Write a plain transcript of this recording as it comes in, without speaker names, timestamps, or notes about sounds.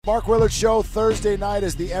Mark Willard Show, Thursday night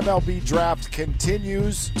as the MLB draft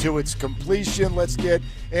continues to its completion. Let's get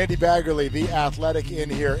Andy Baggarly, the Athletic, in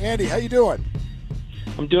here. Andy, how you doing?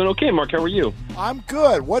 I'm doing okay, Mark. How are you? I'm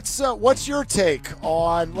good. What's your take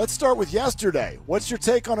on, let's start with yesterday. What's your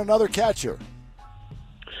take on another catcher?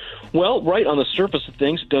 Well, right on the surface of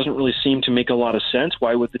things, it doesn't really seem to make a lot of sense.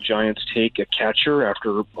 Why would the Giants take a catcher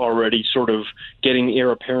after already sort of getting the heir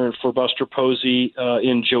apparent for Buster Posey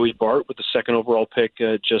in Joey Bart with the second overall pick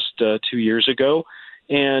just 2 years ago?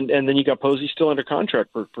 And then you got Posey still under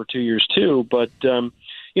contract for 2 years too. But,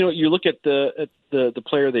 you look at the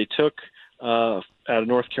player they took out of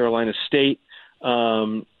North Carolina State,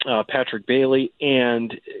 Patrick Bailey,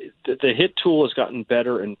 and the hit tool has gotten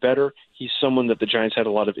better and better. He's someone that the Giants had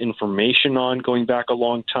a lot of information on going back a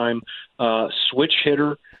long time, switch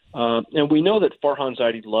hitter. And we know that Farhan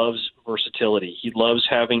Zaidi loves versatility. He loves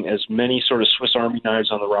having as many sort of Swiss Army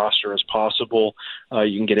knives on the roster as possible.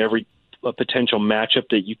 You can get every potential matchup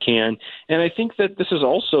that you can. And I think that this is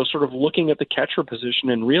also sort of looking at the catcher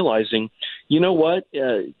position and realizing, you know what,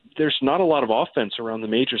 there's not a lot of offense around the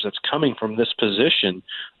majors that's coming from this position.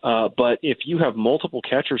 But if you have multiple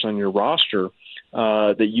catchers on your roster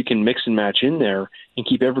that you can mix and match in there and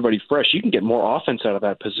keep everybody fresh, you can get more offense out of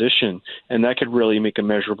that position, and that could really make a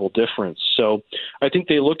measurable difference. So I think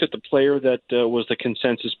they looked at the player that was the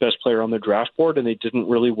consensus best player on the draft board, and they didn't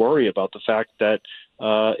really worry about the fact that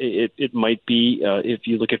it might be, if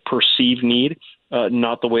you look at perceived need,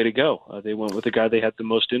 not the way to go. They went with the guy they had the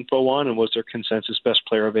most info on and was their consensus best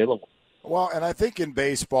player available. Well, and I think in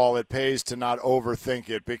baseball it pays to not overthink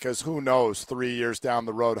it, because who knows 3 years down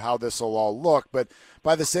the road how this will all look. But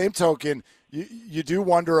by the same token, you do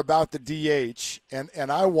wonder about the DH,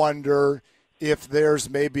 and I wonder if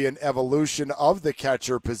there's maybe an evolution of the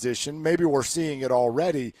catcher position. Maybe we're seeing it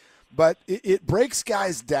already, but it breaks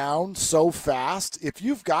guys down so fast. If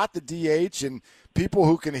you've got the DH and people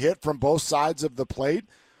who can hit from both sides of the plate,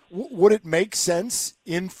 would it make sense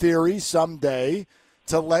in theory someday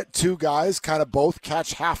to let two guys kind of both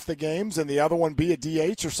catch half the games and the other one be a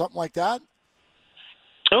DH or something like that?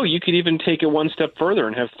 Oh, you could even take it one step further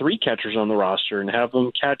and have three catchers on the roster and have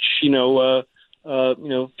them catch, 50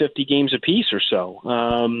 games apiece or so.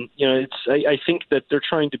 I think that they're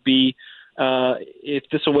trying to be, if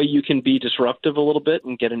this is a way you can be disruptive a little bit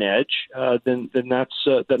and get an edge, then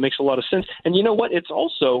that makes a lot of sense. And you know what? It's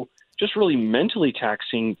also just really mentally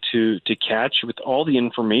taxing to catch with all the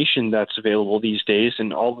information that's available these days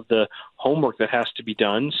and all of the homework that has to be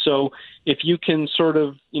done. So if you can sort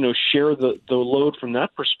of, share the load from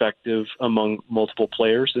that perspective among multiple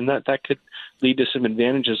players, then that could lead to some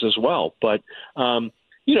advantages as well. But,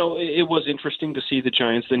 it was interesting to see the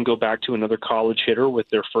Giants then go back to another college hitter with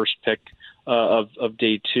their first pick of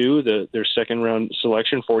day two, their second round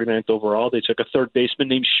selection, 49th overall. They took a third baseman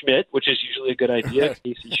named Schmidt, which is usually a good idea,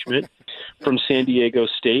 Casey Schmidt from San Diego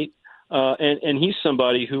State. And he's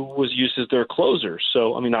somebody who was used as their closer.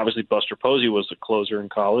 So, obviously Buster Posey was the closer in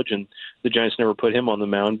college, and the Giants never put him on the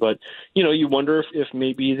mound. But, you wonder if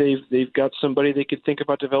maybe they've got somebody they could think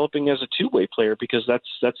about developing as a two-way player, because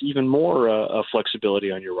that's even more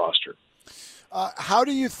flexibility on your roster. How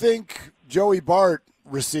do you think Joey Bart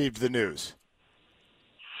received the news?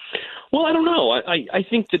 Well, I don't know. I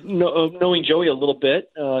think that knowing Joey a little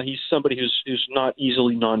bit, he's somebody who's not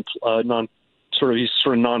easily he's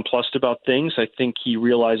sort of nonplussed about things. I think he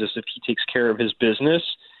realizes if he takes care of his business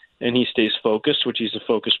and he stays focused, which he's a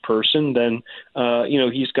focused person, then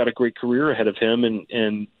he's got a great career ahead of him,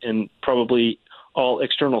 and probably all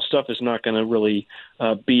external stuff is not going to really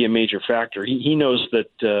be a major factor. He knows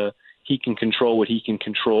that he can control what he can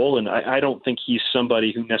control, and I don't think he's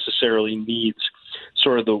somebody who necessarily needs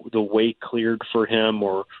sort of the way cleared for him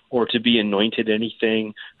or to be anointed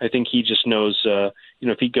anything. I think he just knows,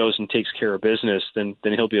 if he goes and takes care of business, then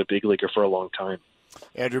he'll be a big leaguer for a long time.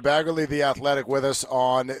 Andrew Baggarly, the Athletic, with us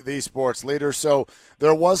on The Sports Leader. So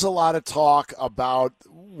there was a lot of talk about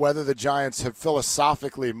whether the Giants have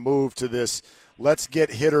philosophically moved to this, let's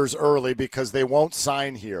get hitters early because they won't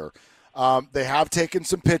sign here. They have taken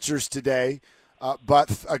some pitchers today,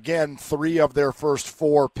 but again, 3 of their first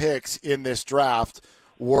 4 picks in this draft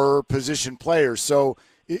were position players. So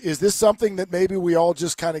is this something that maybe we all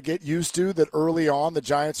just kind of get used to, that early on the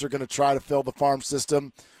Giants are going to try to fill the farm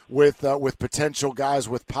system with potential guys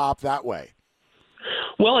with pop that way?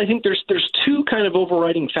 Well, I think there's 2 kind of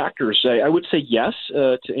overriding factors. I would say yes,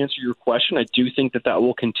 to answer your question. I do think that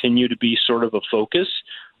will continue to be sort of a focus.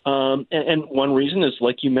 And one reason is,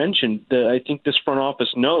 like you mentioned, I think this front office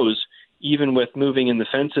knows, even with moving in the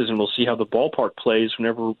fences, and we'll see how the ballpark plays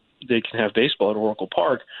whenever they can have baseball at Oracle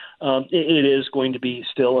Park, it is going to be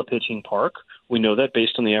still a pitching park, We know that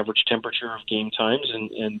based on the average temperature of game times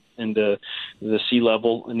and the sea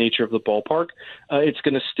level nature of the ballpark. It's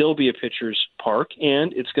going to still be a pitcher's park,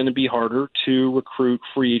 and it's going to be harder to recruit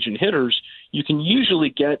free agent hitters. You can usually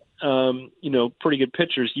get, pretty good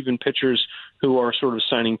pitchers, even pitchers who are sort of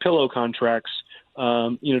signing pillow contracts,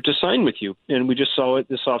 to sign with you. And we just saw it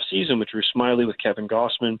this offseason with Drew Smyly, with Kevin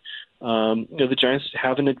Gossman. The Giants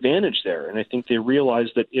have an advantage there. And I think they realize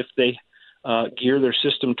that if they gear their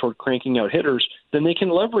system toward cranking out hitters, then they can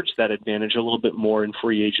leverage that advantage a little bit more in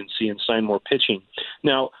free agency and sign more pitching.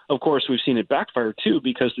 Now, of course, we've seen it backfire too,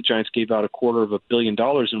 because the Giants gave out $250 million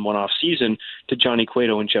in one off season to Johnny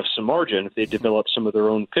Cueto and Jeff Samardzija. And if they developed some of their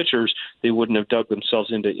own pitchers, they wouldn't have dug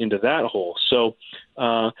themselves into that hole. So,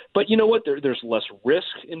 but you know what? There's less risk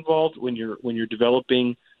involved when you're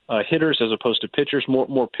developing hitters as opposed to pitchers.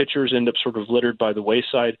 More pitchers end up sort of littered by the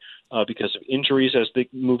wayside because of injuries as they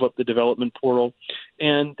move up the development portal.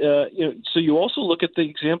 And, so you also look at the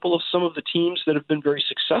example of some of the teams that have been very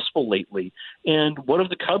successful lately. And what have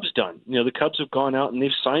the Cubs done? The Cubs have gone out and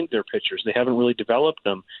they've signed their pitchers. They haven't really developed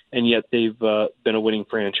them, and yet they've been a winning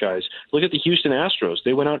franchise. Look at the Houston Astros.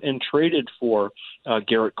 They went out and traded for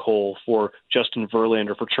Garrett Cole, for Justin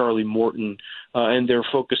Verlander, for Charlie Morton, and they're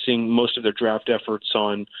focusing most of their draft efforts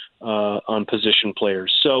on position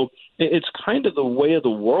players. So it's kind of the way of the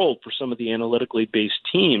world for some of the analytically based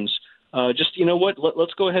teams.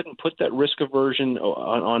 Let's go ahead and put that risk aversion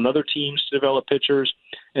on other teams to develop pitchers.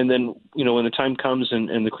 And then, when the time comes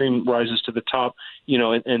and the cream rises to the top,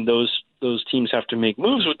 and those teams have to make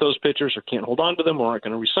moves with those pitchers or can't hold on to them or aren't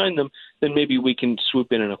going to re-sign them, then maybe we can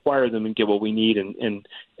swoop in and acquire them and get what we need.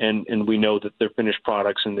 And we know that they're finished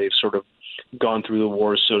products and they've sort of gone through the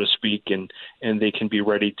wars, so to speak, and they can be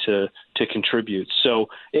ready to contribute. So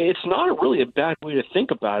it's not really a bad way to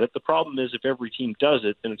think about it. The problem is if every team does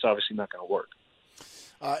it, then it's obviously not going to work.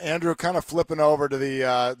 Andrew, kind of flipping over to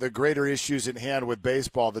the greater issues at hand with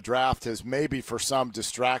baseball, the draft has maybe for some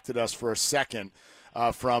distracted us for a second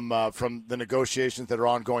from the negotiations that are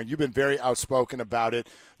ongoing. You've been very outspoken about it.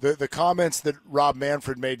 The comments that Rob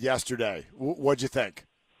Manfred made yesterday, what'd you think?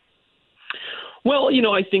 Well,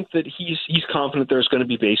 I think that he's confident there's going to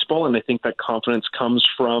be baseball, and I think that confidence comes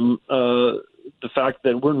from the fact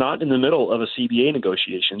that we're not in the middle of a CBA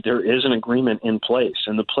negotiation. There is an agreement in place,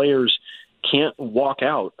 and the players can't walk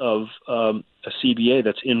out of a CBA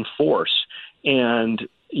that's in force. And,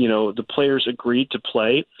 the players agreed to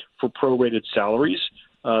play for prorated salaries.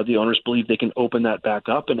 The owners believe they can open that back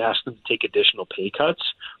up and ask them to take additional pay cuts.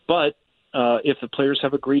 But if the players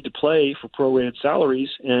have agreed to play for prorated salaries,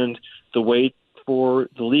 and the way for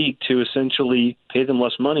the league to essentially pay them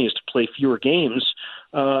less money is to play fewer games,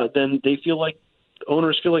 then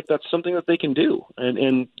owners feel like that's something that they can do.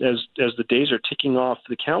 And as the days are ticking off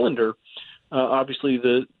the calendar, obviously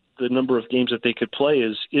the number of games that they could play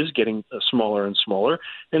is getting smaller and smaller.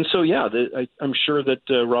 And so, I'm sure that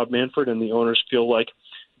Rob Manfred and the owners feel like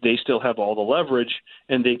they still have all the leverage,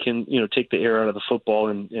 and they can, take the air out of the football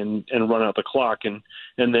and run out the clock and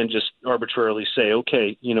then just arbitrarily say,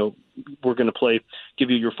 okay, we're going to give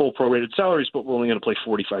you your full prorated salaries, but we're only going to play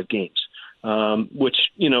 45 games, which,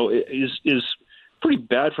 is pretty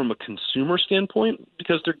bad from a consumer standpoint,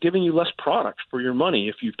 because they're giving you less product for your money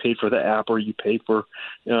if you paid for the app or you pay for,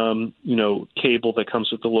 cable that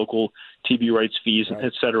comes with the local TV rights fees, right,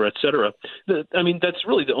 et cetera, et cetera. That's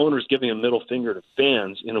really the owners giving a middle finger to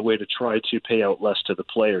fans in a way to try to pay out less to the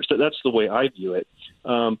players. That's the way I view it.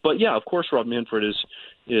 But yeah, of course, Rob Manfred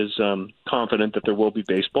is confident that there will be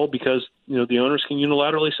baseball because, the owners can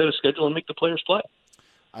unilaterally set a schedule and make the players play.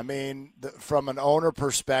 From an owner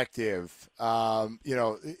perspective,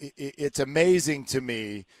 it's amazing to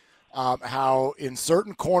me how in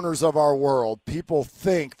certain corners of our world, people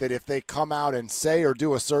think that if they come out and say or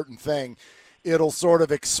do a certain thing, it'll sort of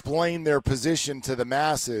explain their position to the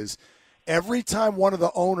masses. Every time one of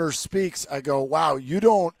the owners speaks, I go, wow, you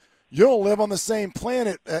don't live on the same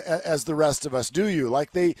planet as the rest of us, do you?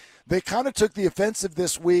 Like they kind of took the offensive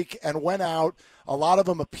this week and went out. A lot of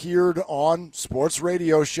them appeared on sports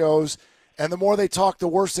radio shows, and the more they talked, the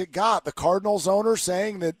worse it got. The Cardinals owner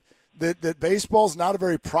saying that baseball's not a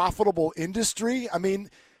very profitable industry.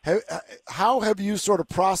 How have you sort of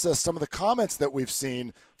processed some of the comments that we've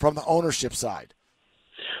seen from the ownership side?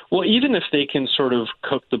 Well, even if they can sort of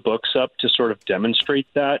cook the books up to sort of demonstrate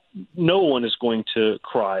that, no one is going to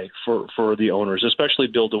cry for the owners, especially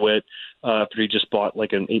Bill DeWitt, after he just bought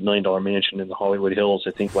like an $8 million mansion in the Hollywood Hills,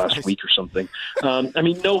 I think last week or something.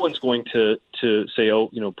 No one's going to say,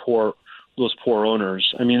 those poor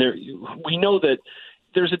owners. We know that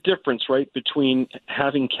there's a difference, right, between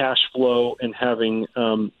having cash flow and having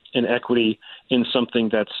an equity in something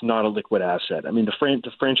that's not a liquid asset. I mean,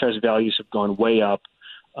 the franchise values have gone way up,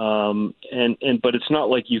 but it's not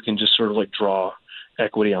like you can just sort of like draw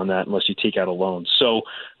equity on that unless you take out a loan. So,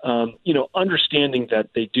 understanding that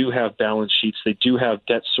they do have balance sheets, they do have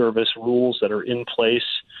debt service rules that are in place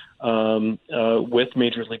with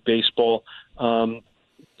Major League Baseball.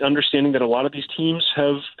 Understanding that a lot of these teams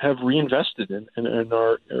have reinvested in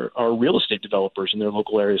are real estate developers in their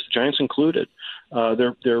local areas, the Giants included.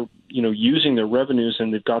 They're using their revenues,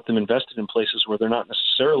 and they've got them invested in places where they're not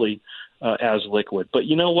necessarily as liquid. But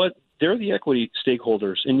you know what? They're the equity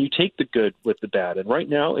stakeholders, and you take the good with the bad. And right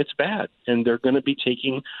now it's bad, and they're going to be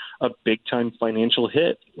taking a big-time financial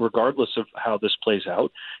hit regardless of how this plays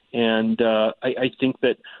out. And I think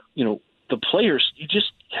that, the players,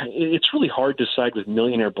 it's really hard to side with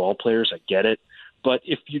millionaire ball players. I get it. But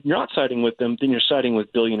if you're not siding with them, then you're siding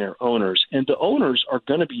with billionaire owners. And the owners are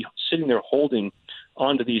going to be sitting there holding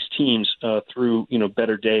onto these teams through,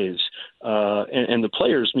 better days. And the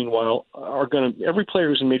players, meanwhile, every player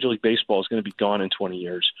who's in Major League Baseball is going to be gone in 20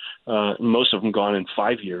 years. Most of them gone in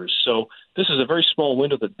 5 years. So this is a very small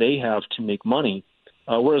window that they have to make money.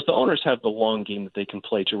 Whereas the owners have the long game that they can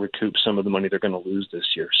play to recoup some of the money they're going to lose this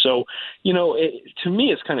year. So, to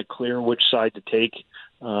me, it's kind of clear which side to take.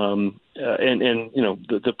 The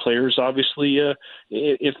players, obviously,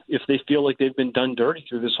 if they feel like they've been done dirty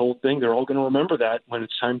through this whole thing, they're all going to remember that when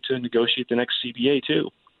it's time to negotiate the next CBA too.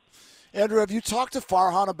 Andrew, have you talked to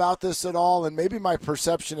Farhan about this at all? And maybe my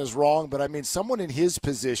perception is wrong, but I mean, someone in his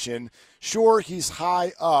position, sure, he's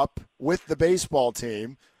high up with the baseball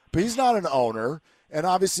team, but he's not an owner. And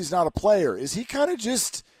obviously he's not a player. Is he kind of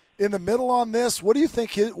just in the middle on this? What do you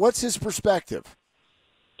think? What's his perspective?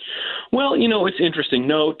 Well, it's interesting.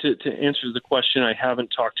 No, to answer the question, I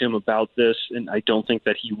haven't talked to him about this, and I don't think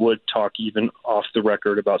that he would talk even off the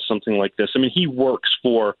record about something like this. I mean, he works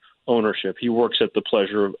for ownership. He works at the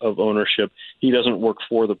pleasure of ownership. He doesn't work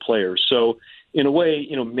for the players. So in a way,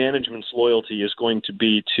 management's loyalty is going to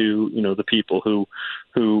be to, the people who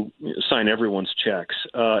sign everyone's checks.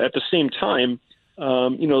 At the same time,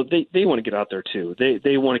 they want to get out there too.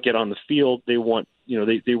 They want to get on the field. They want,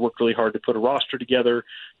 they work really hard to put a roster together,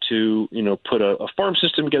 to, put a farm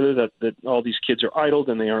system together that all these kids are idled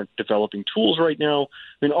and they aren't developing tools right now.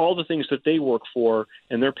 I mean, all the things that they work for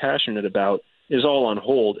and they're passionate about is all on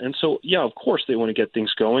hold. And so, yeah, of course they want to get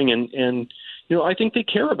things going. And I think they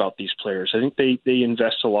care about these players. I think they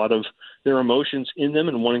invest a lot of their emotions in them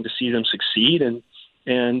and wanting to see them succeed. And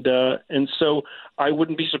so I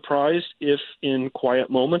wouldn't be surprised if in quiet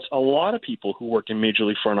moments, a lot of people who work in Major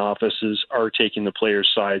League front offices are taking the players'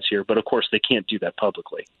 sides here. But, of course, they can't do that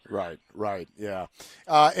publicly. Right, yeah.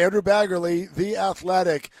 Andrew Baggarly, The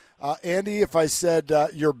Athletic. Andy, if I said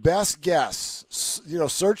your best guess,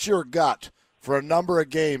 search your gut for a number of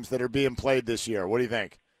games that are being played this year, what do you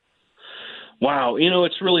think? Wow,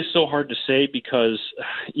 it's really so hard to say because,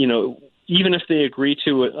 even if they agree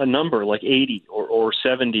to a number like 80 or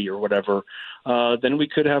 70 or whatever, then we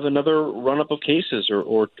could have another run-up of cases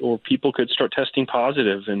or people could start testing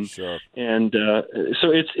positive. And sure.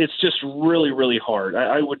 So it's just really, really hard.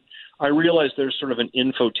 I realize there's sort of an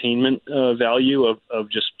infotainment value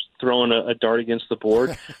of just throwing a dart against the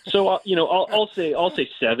board. So, I'll say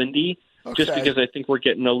 70 just because I think we're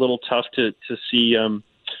getting a little tough to see when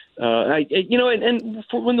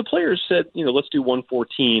the players said, let's do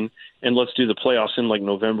 114 and let's do the playoffs in like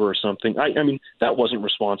November or something. I mean, that wasn't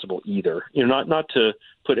responsible either. Not to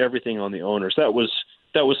put everything on the owners. That was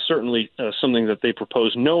certainly something that they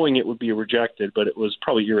proposed, knowing it would be rejected. But it was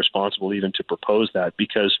probably irresponsible even to propose that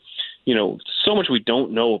because, so much we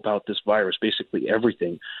don't know about this virus. Basically,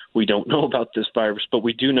 everything we don't know about this virus, but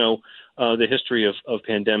we do know the history of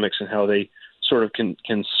pandemics and how they sort of can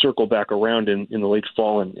circle back around in the late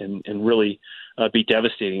fall and really be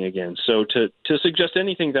devastating again. So to suggest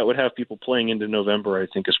anything that would have people playing into November, I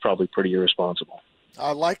think is probably pretty irresponsible.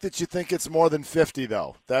 I like that you think it's more than 50,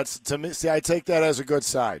 though. That's, to me, I take that as a good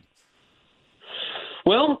sign.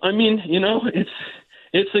 Well, I mean,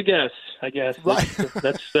 it's a guess, I guess. Right.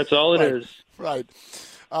 That's all it is. Right.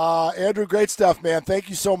 Andrew, great stuff, man. Thank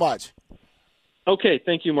you so much. Okay,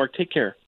 thank you, Mark. Take care.